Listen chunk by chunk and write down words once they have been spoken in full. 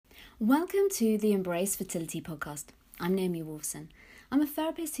Welcome to the Embrace Fertility podcast. I'm Naomi Wolfson. I'm a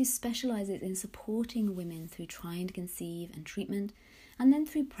therapist who specialises in supporting women through trying to conceive and treatment, and then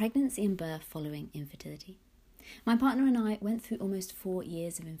through pregnancy and birth following infertility. My partner and I went through almost 4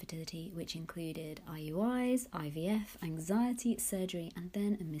 years of infertility, which included IUIs, IVF, anxiety, surgery, and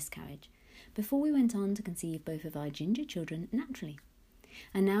then a miscarriage, before we went on to conceive both of our ginger children naturally.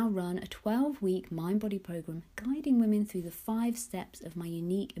 I now run a 12-week mind-body program guiding women through the 5 steps of my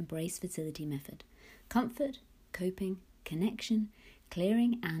unique Embrace Fertility method: comfort, coping, connection,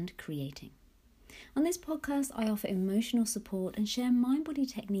 clearing, and creating. On this podcast, I offer emotional support and share mind-body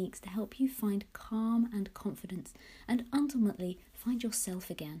techniques to help you find calm and confidence and ultimately find yourself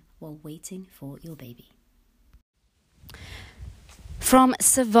again while waiting for your baby. From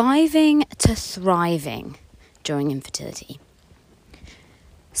surviving to thriving during infertility.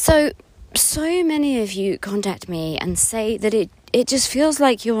 So many of you contact me and say that it just feels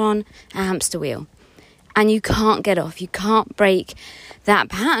like you're on a hamster wheel and you can't get off. You can't break that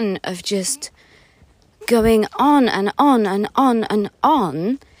pattern of just going on and on and on and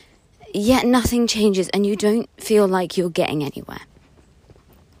on, yet nothing changes and you don't feel like you're getting anywhere.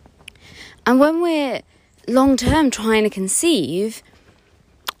 And when we're long-term trying to conceive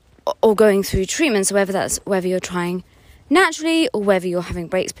or going through treatments, whether you're trying naturally or whether you're having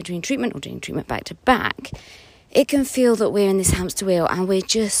breaks between treatment or doing treatment back to back, it can feel that we're in this hamster wheel and we're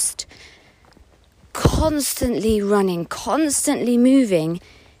just constantly running, constantly moving,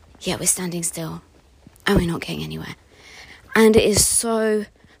 yet we're standing still and we're not getting anywhere. And it is so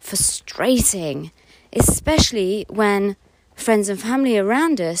frustrating, especially when friends and family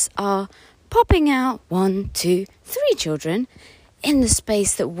around us are popping out 1, 2, 3 children in the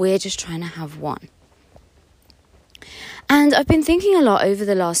space that we're just trying to have one. And I've been thinking a lot over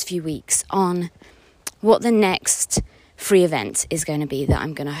the last few weeks on what the next free event is going to be that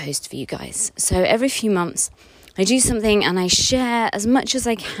I'm going to host for you guys. So every few months I do something and I share as much as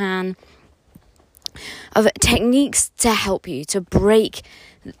I can of techniques to help you to break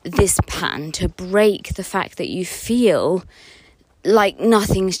this pattern, to break the fact that you feel like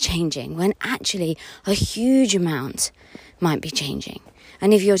nothing's changing when actually a huge amount might be changing.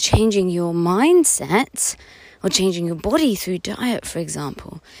 And if you're changing your mindset or changing your body through diet, for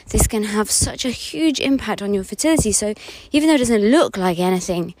example, this can have such a huge impact on your fertility. So even though it doesn't look like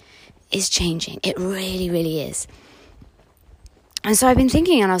anything is changing, it really, really is. And so I've been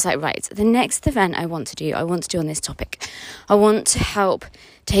thinking, and I was like, right, the next event I want to do on this topic. I want to help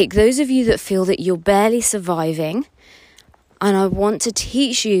take those of you that feel that you're barely surviving, and I want to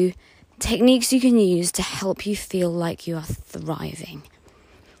teach you techniques you can use to help you feel like you are thriving.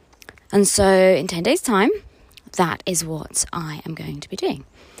 And so in 10 days' time, that is what I am going to be doing.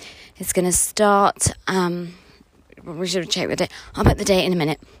 It's going to start, we should check the date. I'll put the date in a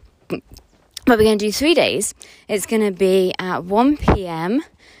minute. But we're going to do 3 days. It's going to be at 1 p.m.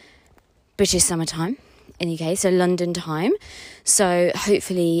 British summer time in the UK, so London time. So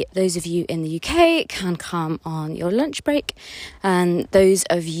hopefully those of you in the UK can come on your lunch break, and those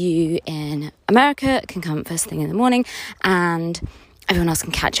of you in America can come first thing in the morning, and everyone else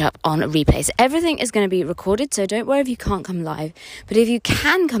can catch up on replays. Everything is going to be recorded, so don't worry if you can't come live. But if you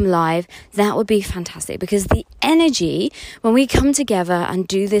can come live, that would be fantastic, because the energy when we come together and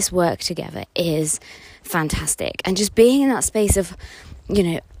do this work together is fantastic. And just being in that space of,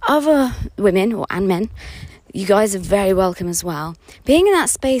 other women and men, you guys are very welcome as well. Being in that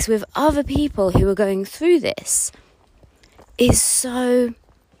space with other people who are going through this is so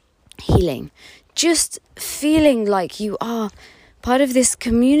healing. Just feeling like you are part of this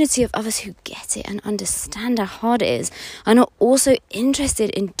community of others who get it and understand how hard it is and are also interested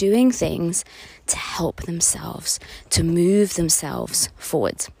in doing things to help themselves, to move themselves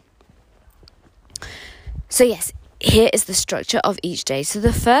forward. So yes, here is the structure of each day. So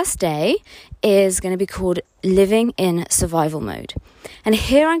the first day is going to be called Living in Survival Mode. And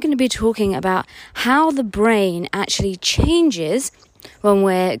here I'm going to be talking about how the brain actually changes when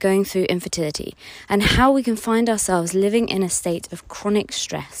we're going through infertility, and how we can find ourselves living in a state of chronic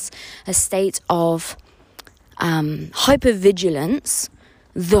stress, a state of hypervigilance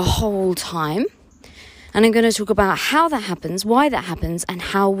the whole time. And I'm going to talk about how that happens, why that happens, and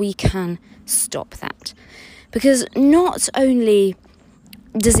how we can stop that. Because not only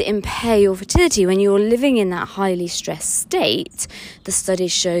does it impair your fertility when you're living in that highly stressed state, the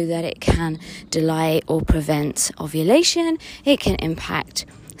studies show that it can delay or prevent ovulation, it can impact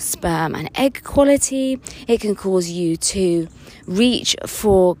sperm and egg quality, it can cause you to reach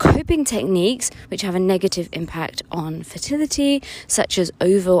for coping techniques which have a negative impact on fertility, such as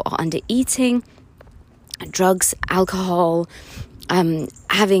over or under eating, drugs, alcohol,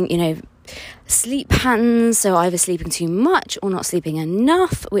 having, sleep patterns, so either sleeping too much or not sleeping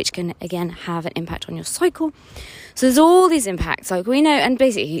enough, which can, again, have an impact on your cycle. So there's all these impacts, like we know, and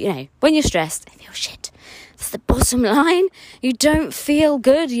basically, when you're stressed, I feel shit. That's the bottom line. You don't feel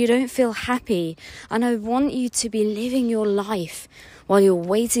good, you don't feel happy. And I want you to be living your life while you're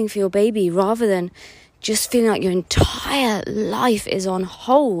waiting for your baby, rather than just feeling like your entire life is on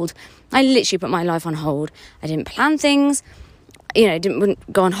hold. I literally put my life on hold. I didn't plan things.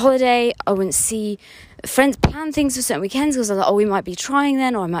 Wouldn't go on holiday. I wouldn't see friends, plan things for certain weekends because I was like, we might be trying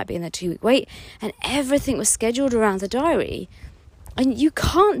then, or I might be in the 2-week wait. And everything was scheduled around the diary. And you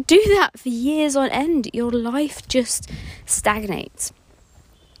can't do that for years on end. Your life just stagnates.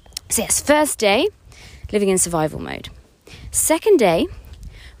 So yes, first day, living in survival mode. Second day,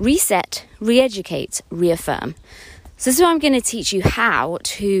 reset, re-educate, reaffirm. So this is where I'm going to teach you how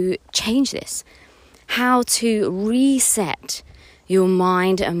to change this. How to reset your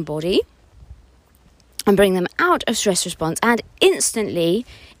mind and body and bring them out of stress response and instantly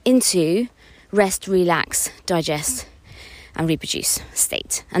into rest, relax, digest and reproduce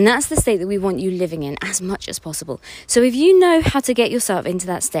state. And that's the state that we want you living in as much as possible. So if you know how to get yourself into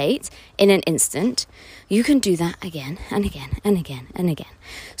that state in an instant, you can do that again and again and again and again.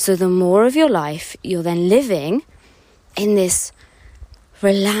 So the more of your life you're then living in this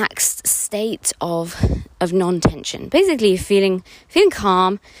relaxed state of non-tension. Basically feeling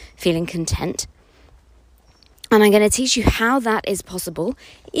calm, feeling content. And I'm going to teach you how that is possible,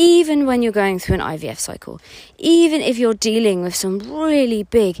 even when you're going through an IVF cycle. Even if you're dealing with some really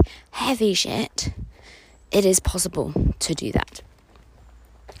big, heavy shit, it is possible to do that.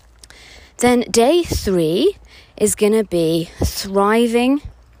 Then day 3 is going to be thriving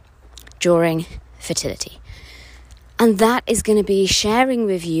during fertility. And that is going to be sharing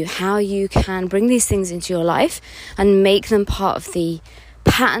with you how you can bring these things into your life and make them part of the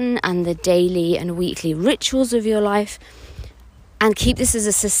pattern and the daily and weekly rituals of your life, and keep this as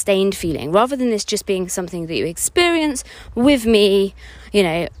a sustained feeling rather than this just being something that you experience with me,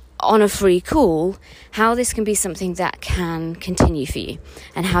 on a free call. How this can be something that can continue for you,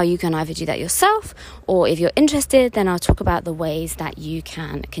 and how you can either do that yourself, or if you're interested, then I'll talk about the ways that you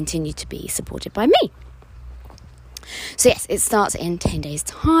can continue to be supported by me. So yes, it starts in 10 days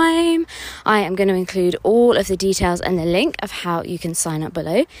time. I am going to include all of the details and the link of how you can sign up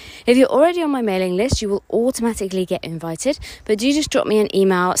below. If you're already on my mailing list, you will automatically get invited, but do just drop me an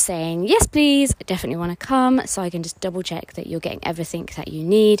email saying, yes please, I definitely want to come, so I can just double check that you're getting everything that you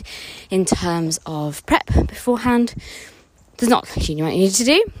need in terms of prep beforehand. There's not a huge amount you need to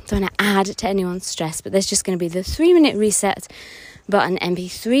do. Don't want to add to anyone's stress, but there's just going to be the 3-minute reset button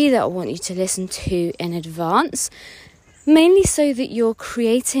MP3 that I want you to listen to in advance, mainly so that you're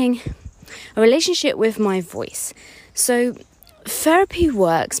creating a relationship with my voice. So therapy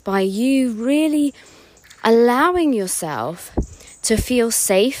works by you really allowing yourself to feel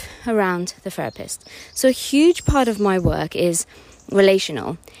safe around the therapist. So a huge part of my work is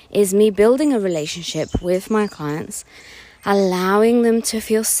relational, is me building a relationship with my clients, allowing them to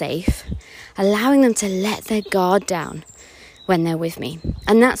feel safe, allowing them to let their guard down when they're with me.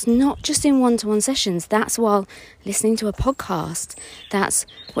 And that's not just in one-to-one sessions. That's while listening to a podcast. That's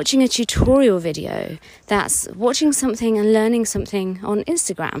watching a tutorial video. That's watching something and learning something on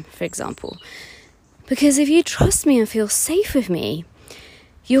Instagram, for example. Because if you trust me and feel safe with me,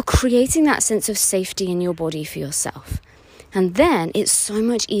 you're creating that sense of safety in your body for yourself. And then it's so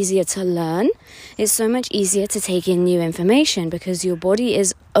much easier to learn. It's so much easier to take in new information because your body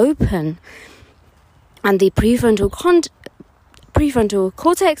is open and the prefrontal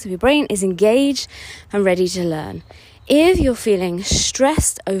cortex of your brain is engaged and ready to learn. If you're feeling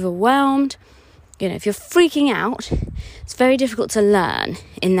stressed, overwhelmed, if you're freaking out, it's very difficult to learn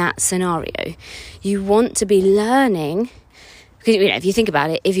in that scenario. You want to be learning, because if you think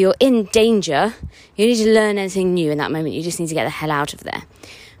about it, if you're in danger, you need to learn anything new in that moment. You just need to get the hell out of there.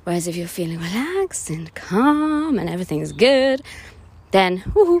 Whereas if you're feeling relaxed and calm and everything's good, then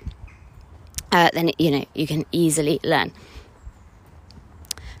you can easily learn.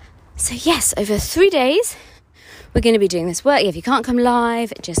 So yes, over 3 days, we're going to be doing this work. If you can't come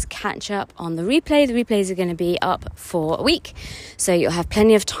live, just catch up on the replay. The replays are going to be up for a week, so you'll have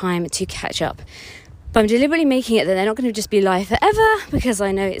plenty of time to catch up. But I'm deliberately making it that they're not going to just be live forever, because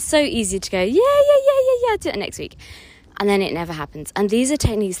I know it's so easy to go, yeah, do it next week. And then it never happens. And these are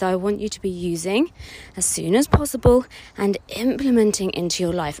techniques that I want you to be using as soon as possible and implementing into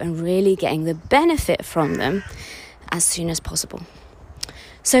your life and really getting the benefit from them as soon as possible.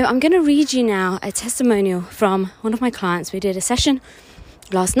 So I'm going to read you now a testimonial from one of my clients. We did a session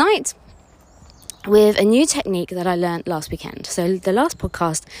last night with a new technique that I learned last weekend. So the last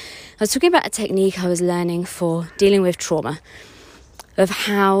podcast, I was talking about a technique I was learning for dealing with trauma, of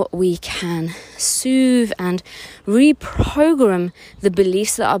how we can soothe and reprogram the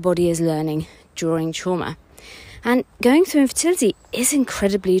beliefs that our body is learning during trauma. And going through infertility is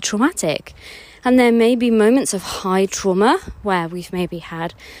incredibly traumatic. And there may be moments of high trauma where we've maybe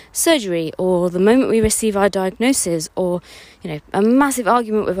had surgery, or the moment we receive our diagnosis, or, a massive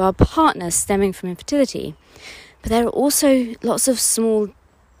argument with our partner stemming from infertility. But there are also lots of small,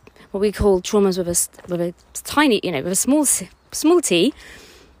 what we call traumas with a tiny, with a small t.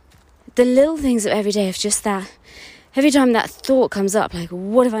 The little things of every day of just that. Every time that thought comes up, like,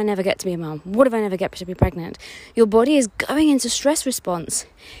 what if I never get to be a mum? What if I never get to be pregnant? Your body is going into stress response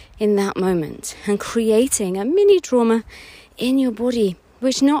in that moment and creating a mini trauma in your body,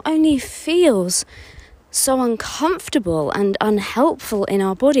 which not only feels so uncomfortable and unhelpful in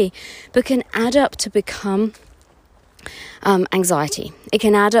our body, but can add up to become anxiety. It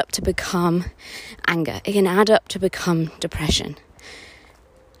can add up to become anger. It can add up to become depression.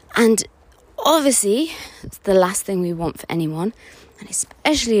 And obviously, it's the last thing we want for anyone, and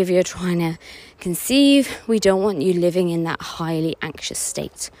especially if you're trying to conceive, we don't want you living in that highly anxious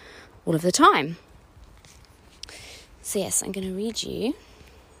state all of the time. So yes, I'm going to read you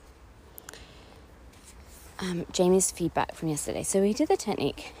Jamie's feedback from yesterday. So we did the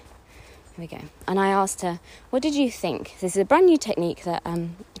technique. Here we go. And I asked her, what did you think? This is a brand new technique that I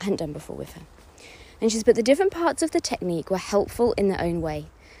hadn't done before with her. And she said, but the different parts of the technique were helpful in their own way.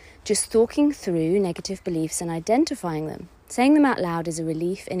 Just talking through negative beliefs and identifying them, saying them out loud is a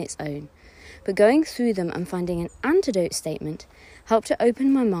relief in its own. But going through them and finding an antidote statement helped to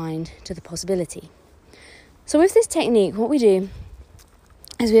open my mind to the possibility. So with this technique, what we do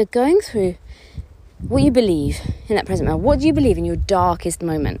is we're going through what you believe in that present moment. What do you believe in your darkest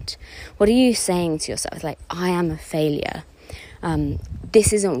moment? What are you saying to yourself? Like, I am a failure.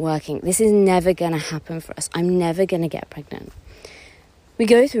 This isn't working. This is never going to happen for us. I'm never going to get pregnant. We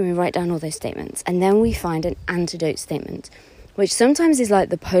go through and we write down all those statements, and then we find an antidote statement, which sometimes is like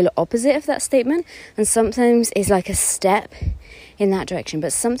the polar opposite of that statement, and sometimes is like a step in that direction,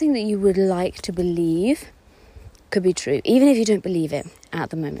 but something that you would like to believe could be true, even if you don't believe it at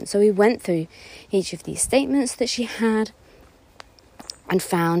the moment. So we went through each of these statements that she had and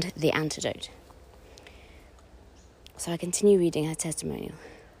found the antidote. So I continue reading her testimonial.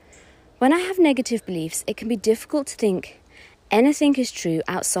 When I have negative beliefs, it can be difficult to think anything is true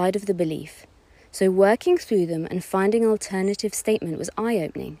outside of the belief, so working through them and finding an alternative statement was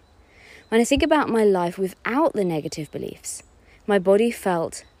eye-opening. When I think about my life without the negative beliefs, my body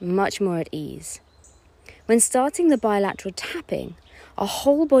felt much more at ease. When starting the bilateral tapping, a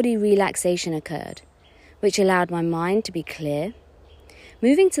whole body relaxation occurred, which allowed my mind to be clear.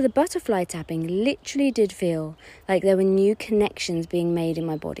 Moving to the butterfly tapping literally did feel like there were new connections being made in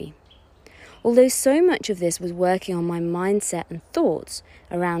my body. Although so much of this was working on my mindset and thoughts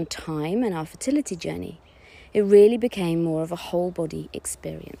around time and our fertility journey, it really became more of a whole body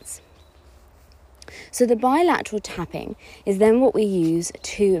experience. So the bilateral tapping is then what we use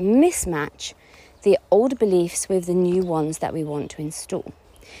to mismatch the old beliefs with the new ones that we want to install.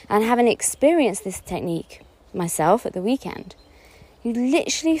 And having experienced this technique myself at the weekend, you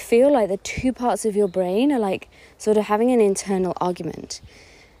literally feel like the two parts of your brain are like sort of having an internal argument.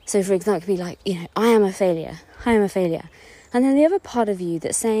 So for example, it could be like, I am a failure. And then the other part of you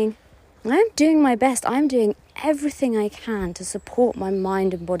that's saying, I'm doing my best. I'm doing everything I can to support my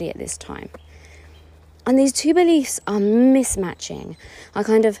mind and body at this time. And these two beliefs are mismatching, are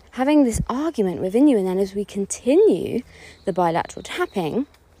kind of having this argument within you. And then as we continue the bilateral tapping,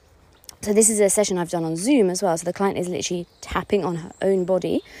 so this is a session I've done on Zoom as well. So the client is literally tapping on her own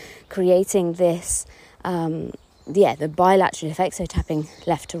body, creating this, the bilateral effect, so tapping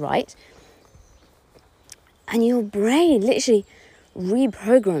left to right. And your brain literally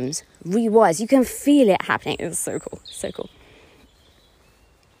reprograms, rewires. You can feel it happening. It's so cool.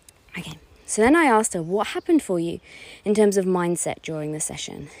 Okay. So then I asked her, what happened for you in terms of mindset during the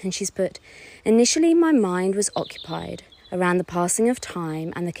session? And she's put, initially my mind was occupied around the passing of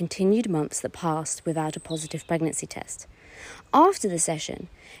time and the continued months that passed without a positive pregnancy test. After the session,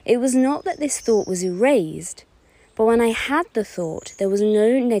 it was not that this thought was erased, but when I had the thought, there was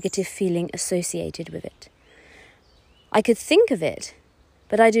no negative feeling associated with it. I could think of it,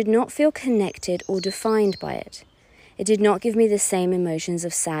 but I did not feel connected or defined by it. It did not give me the same emotions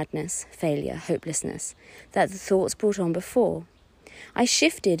of sadness, failure, hopelessness that the thoughts brought on before. I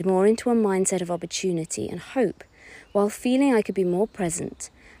shifted more into a mindset of opportunity and hope, while feeling I could be more present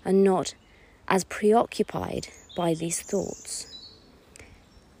and not as preoccupied by these thoughts.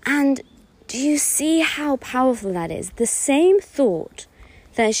 And Do you see how powerful that is? The same thought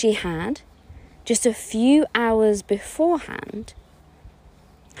that she had just a few hours beforehand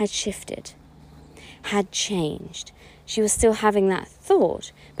had shifted, had changed. She was still having that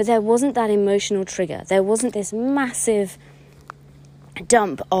thought, but there wasn't that emotional trigger. There wasn't this massive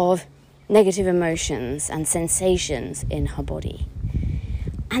dump of negative emotions and sensations in her body.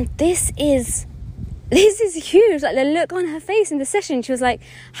 And this is huge. Like, the look on her face in the session, she was like,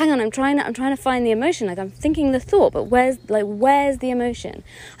 hang on, I'm trying to find the emotion. Like, I'm thinking the thought, but where's the emotion?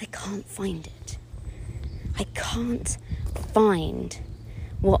 I can't find it. I can't find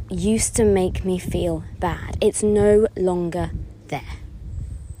what used to make me feel bad. It's no longer there.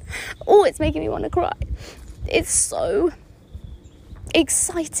 Oh, it's making me want to cry. It's so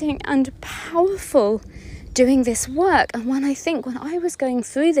exciting and powerful doing this work. And when I was going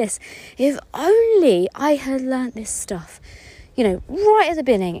through this, if only I had learnt this stuff, right at the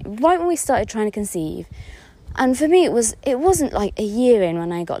beginning, right when we started trying to conceive. And for me, it wasn't like a year in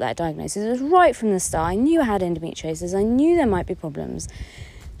when I got that diagnosis. It was right from the start. I knew I had endometriosis. I knew there might be problems.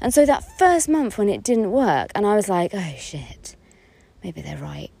 And so that first month when it didn't work, and I was like, oh shit, maybe they're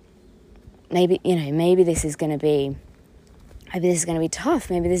right. Maybe this is going to be tough.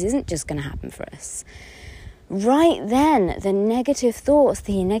 Maybe this isn't just going to happen for us. Right then, the negative thoughts,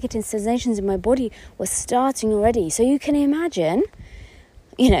 the negative sensations in my body were starting already. So you can imagine,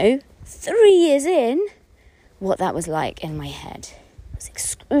 3 years in, what that was like in my head. It was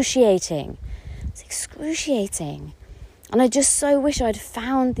excruciating. And I just so wish I'd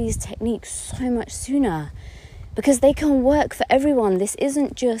found these techniques so much sooner, because they can work for everyone. This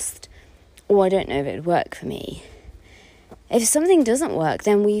isn't just, I don't know if it would work for me. If something doesn't work,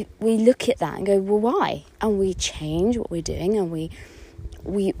 then we look at that and go, well, why? And we change what we're doing, and we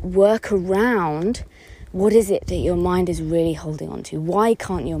work around what is it that your mind is really holding on to. Why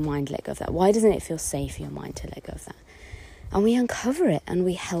can't your mind let go of that? Why doesn't it feel safe for your mind to let go of that? And we uncover it and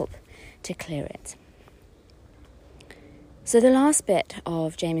we help to clear it. So the last bit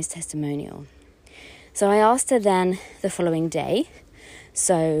of Jamie's testimonial. So I asked her then the following day.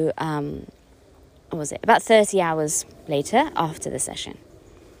 So, what was it? About 30 hours later after the session.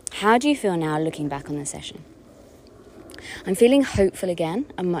 How do you feel now looking back on the session? I'm feeling hopeful again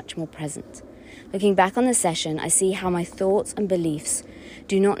and much more present. Looking back on the session, I see how my thoughts and beliefs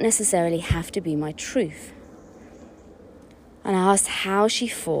do not necessarily have to be my truth. And I asked how she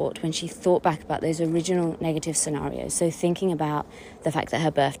thought when she thought back about those original negative scenarios. So thinking about the fact that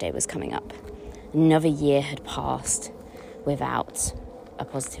her birthday was coming up. Another year had passed without a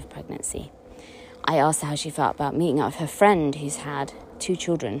positive pregnancy. I asked her how she felt about meeting up with her friend who's had 2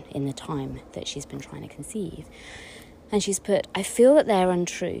 children in the time that she's been trying to conceive. And she's put, I feel that they're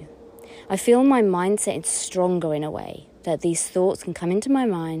untrue. I feel my mindset is stronger in a way, that these thoughts can come into my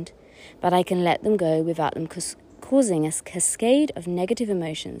mind, but I can let them go without them causing a cascade of negative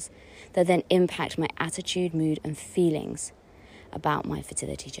emotions that then impact my attitude, mood, and feelings about my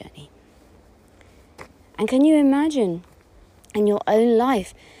fertility journey. And can you imagine in your own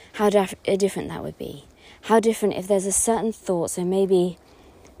life how different that would be? How different if there's a certain thought. So maybe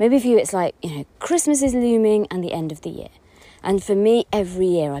for you it's like, Christmas is looming and the end of the year. And for me, every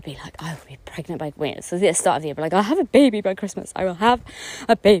year I'd be like, I will be pregnant by, so at the start of the year, but like, I'll have a baby by Christmas. I will have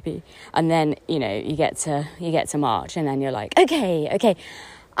a baby. And then, you get to March and then you're like, okay,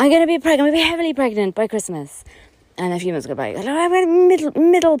 I'm going to be pregnant. I'm going to be heavily pregnant by Christmas. And a few months go by, I'm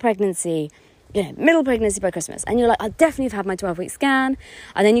middle pregnancy. Middle pregnancy by Christmas. And you're like, I'll definitely have had my 12-week scan.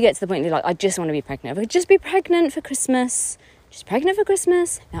 And then you get to the point where you're like, I just want to be pregnant. If I could just be pregnant for Christmas,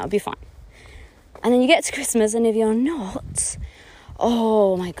 that would be fine. And then you get to Christmas, and if you're not,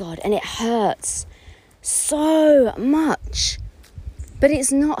 oh my God, and it hurts so much. But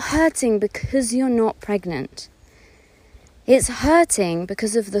it's not hurting because you're not pregnant. It's hurting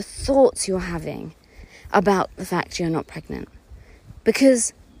because of the thoughts you're having about the fact you're not pregnant.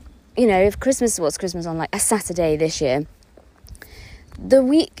 Because, if Christmas was Christmas on like a Saturday this year, the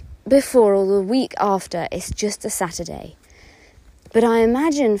week before or the week after, it's just a Saturday. But I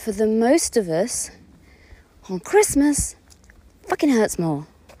imagine for the most of us, on Christmas, fucking hurts more.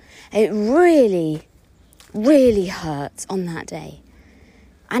 It really, really hurts on that day.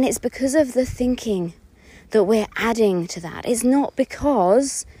 And it's because of the thinking that we're adding to that. It's not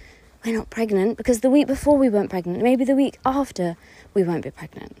because we're not pregnant, because the week before we weren't pregnant. Maybe the week after we won't be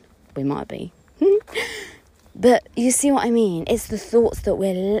pregnant. We might be. But you see what I mean? It's the thoughts that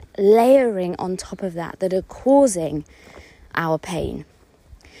we're layering on top of that are causing our pain.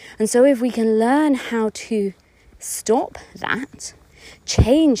 And so if we can learn how to stop that,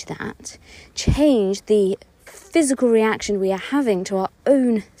 change the physical reaction we are having to our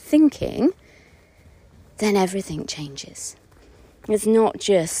own thinking, then everything changes. It's not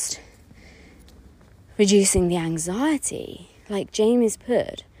just reducing the anxiety, like Jamie's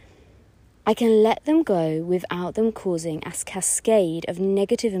put. I can let them go without them causing a cascade of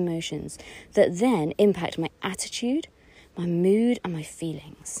negative emotions that then impact my attitude, my mood, and my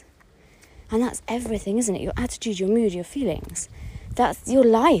feelings. And that's everything, isn't it? Your attitude, your mood, your feelings. That's your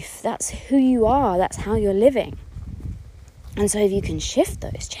life. That's who you are. That's how you're living. And so if you can shift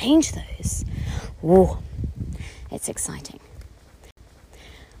those, change those, whoa, it's exciting.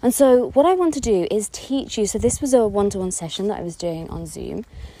 And so what I want to do is teach you, so this was a one-to-one session that I was doing on Zoom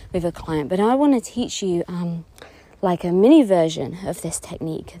with a client, but I want to teach you like a mini version of this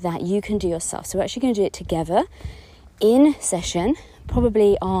technique that you can do yourself. So we're actually going to do it together in session,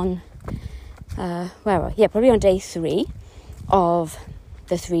 probably on, probably on day 3 of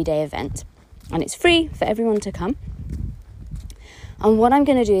the 3-day event. And it's free for everyone to come. And what I'm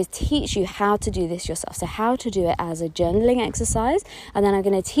going to do is teach you how to do this yourself. So how to do it as a journaling exercise. And then I'm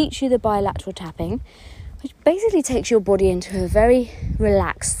going to teach you the bilateral tapping, which basically takes your body into a very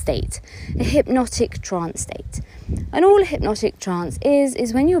relaxed state, a hypnotic trance state. And all a hypnotic trance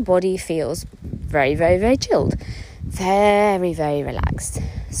is when your body feels very, very, very chilled, very, very relaxed.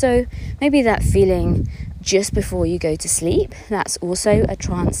 So maybe that feeling just before you go to sleep, that's also a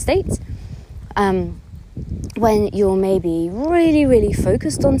trance state. When you're maybe really, really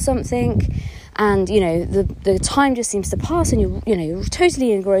focused on something and, the time just seems to pass and you're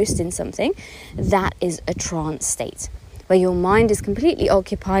totally engrossed in something, that is a trance state where your mind is completely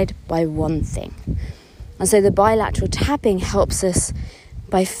occupied by one thing. And so the bilateral tapping helps us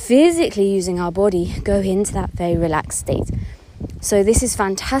by physically using our body go into that very relaxed state. So this is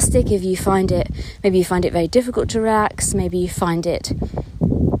fantastic if you find it very difficult to relax, maybe you find it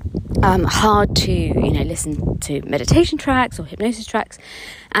hard to, listen to meditation tracks or hypnosis tracks,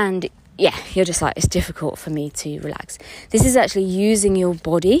 and you're just like, it's difficult for me to relax. This is actually using your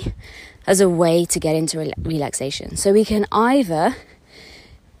body as a way to get into relaxation. So we can either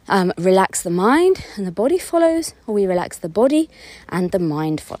relax the mind and the body follows, or we relax the body and the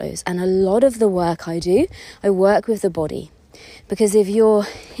mind follows. And a lot of the work I do, I work with the body. Because if you're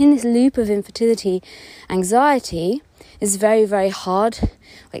in this loop of infertility anxiety, it's very, very hard,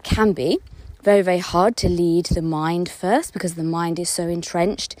 it can be very, very hard to lead the mind first, because the mind is so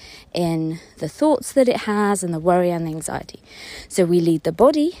entrenched in the thoughts that it has and the worry and the anxiety. So we lead the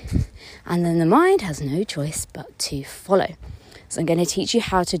body, and then the mind has no choice but to follow. So I'm going to teach you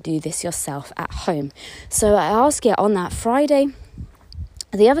how to do this yourself at home. So I ask you on that Friday,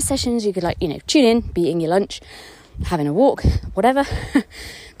 the other sessions you could tune in, be eating your lunch, having a walk, whatever.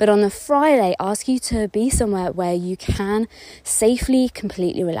 But on the Friday, ask you to be somewhere where you can safely,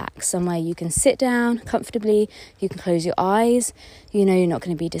 completely relax. Somewhere you can sit down comfortably, you can close your eyes, you're not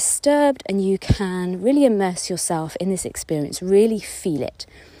going to be disturbed, and you can really immerse yourself in this experience, really feel it.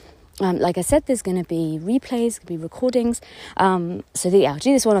 Like I said, there's going to be replays, going to be recordings. I'll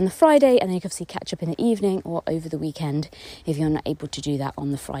do this one on the Friday, and then you can obviously catch up in the evening or over the weekend if you're not able to do that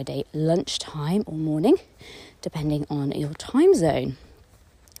on the Friday lunchtime or morning, depending on your time zone.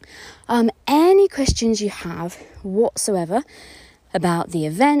 Any questions you have whatsoever about the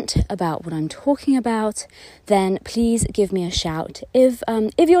event, about what I'm talking about, then please give me a shout. If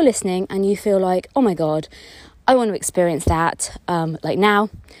you're listening and you feel like, oh my God, I want to experience that, like now,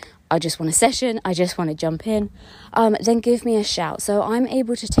 I just want a session, I just want to jump in, then give me a shout. So I'm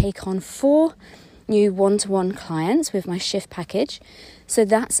able to take on 4 new one-to-one clients with my shift package. So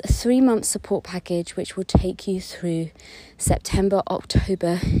that's a 3-month support package, which will take you through September,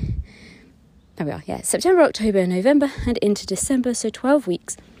 October, November, and into December, so 12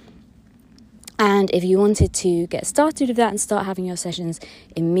 weeks. And if you wanted to get started with that and start having your sessions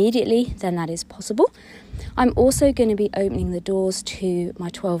immediately, then that is possible. I'm also going to be opening the doors to my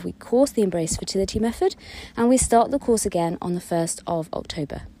 12-week course, the Embrace Fertility Method, and we start the course again on the 1st of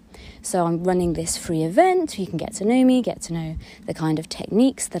October. So I'm running this free event. You can get to know me, get to know the kind of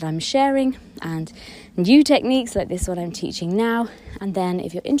techniques that I'm sharing, and new techniques like this one I'm teaching now. And then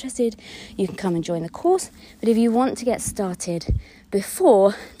if you're interested, you can come and join the course. But if you want to get started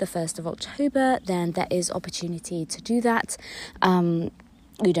before the 1st of October, then there is opportunity to do that. You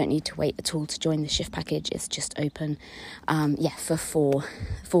don't need to wait at all to join the shift package. It's just open, for four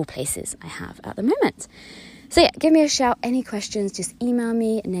places I have at the moment. So give me a shout. Any questions, just email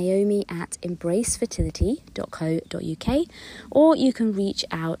me, naomi@embracefertility.co.uk, or you can reach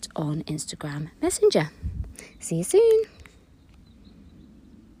out on Instagram Messenger. See you soon.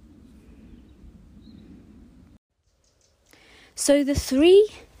 So the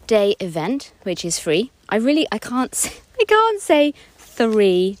 3-day event, which is free, I can't say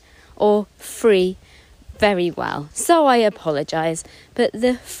 3 or free very well, so I apologise. But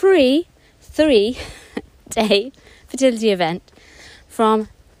the free 3-day fertility event from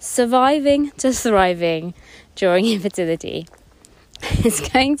surviving to thriving during infertility is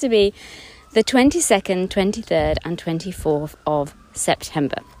going to be the 22nd, 23rd and 24th of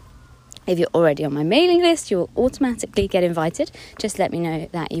September. If you're already on my mailing list, you'll automatically get invited. Just let me know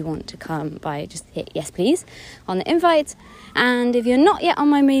that you want to come by, just hit yes please on the invite. And if you're not yet on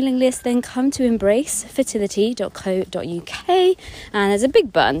my mailing list, then come to embracefertility.co.uk, and there's a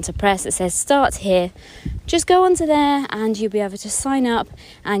big button to press that says start here. Just go onto there and you'll be able to sign up,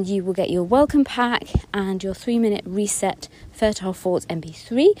 and you will get your welcome pack and your 3-minute reset Fertile Thoughts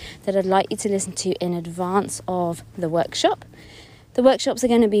MP3 that I'd like you to listen to in advance of the workshop. The workshops are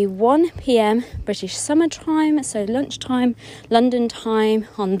going to be 1 p.m. British summer time, so lunchtime, London time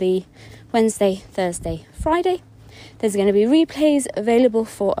on the Wednesday, Thursday, Friday. There's going to be replays available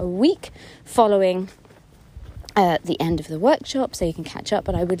for a week following the end of the workshop, so you can catch up.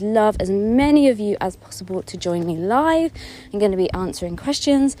 But I would love as many of you as possible to join me live. I'm going to be answering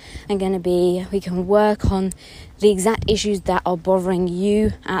questions. We can work on the exact issues that are bothering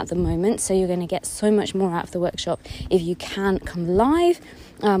you at the moment. So you're going to get so much more out of the workshop if you can come live,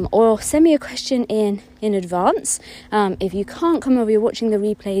 or send me a question in advance. If you can't come over, you're watching the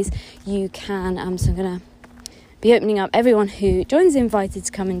replays, you can. So I'm going to be opening up everyone who joins invited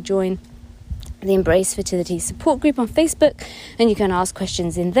to come and join the Embrace Fertility support group on Facebook, and you can ask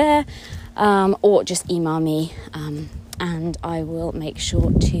questions in there, or just email me, and I will make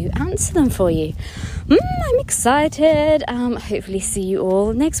sure to answer them for you. I'm excited. Hopefully see you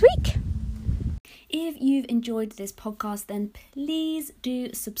all next week. If you've enjoyed this podcast, then please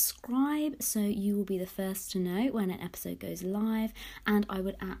do subscribe so you will be the first to know when an episode goes live. And I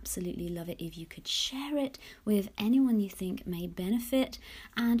would absolutely love it if you could share it with anyone you think may benefit.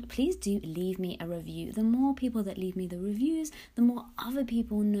 And please do leave me a review. The more people that leave me the reviews, the more other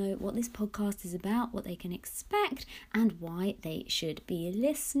people know what this podcast is about, what they can expect, and why they should be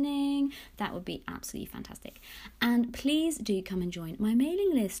listening. That would be absolutely fantastic. And please do come and join my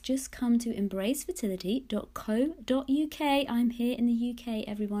mailing list. Just come to embracefertility.co.uk. I'm here in the UK,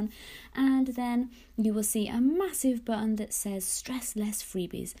 everyone. And then you will see a massive button that says Stress Less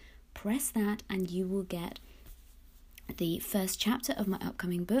Freebies. Press that and you will get the first chapter of my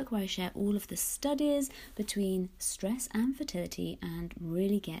upcoming book, where I share all of the studies between stress and fertility and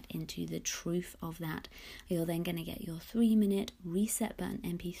really get into the truth of that. You're then going to get your 3-minute reset button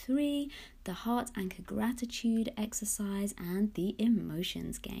MP3, the heart anchor gratitude exercise, and the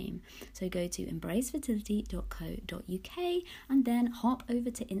emotions game. So go to embracefertility.co.uk and then hop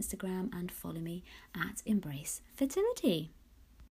over to Instagram and follow me at Embrace Fertility.